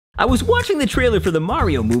I was watching the trailer for the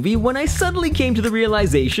Mario movie when I suddenly came to the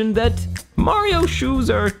realization that Mario's shoes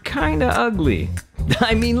are kinda ugly.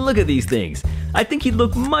 I mean, look at these things. I think he'd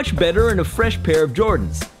look much better in a fresh pair of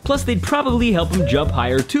Jordans. Plus, they'd probably help him jump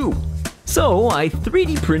higher too. So, I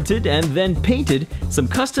 3D printed and then painted some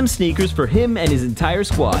custom sneakers for him and his entire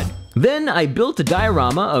squad. Then I built a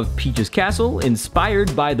diorama of Peach's castle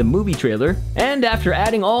inspired by the movie trailer, and after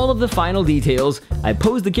adding all of the final details, I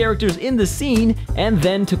posed the characters in the scene and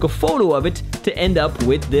then took a photo of it to end up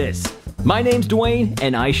with this. My name's Dwayne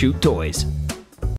and I shoot toys.